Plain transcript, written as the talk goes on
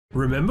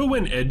Remember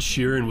when Ed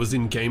Sheeran was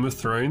in Game of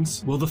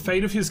Thrones? Well, the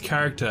fate of his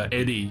character,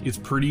 Eddie, is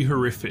pretty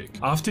horrific.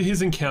 After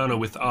his encounter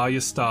with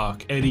Arya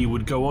Stark, Eddie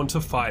would go on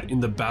to fight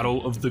in the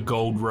Battle of the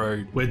Gold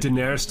Road, where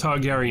Daenerys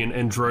Targaryen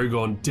and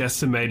Drogon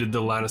decimated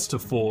the Lannister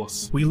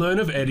force. We learn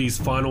of Eddie's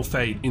final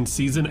fate in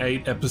Season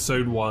 8,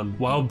 Episode 1.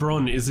 While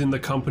Bronn is in the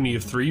company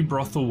of 3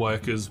 brothel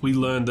workers, we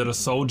learn that a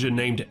soldier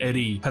named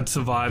Eddie had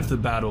survived the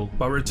battle,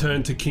 but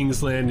returned to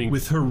King's Landing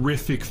with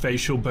horrific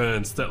facial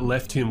burns that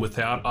left him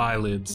without eyelids.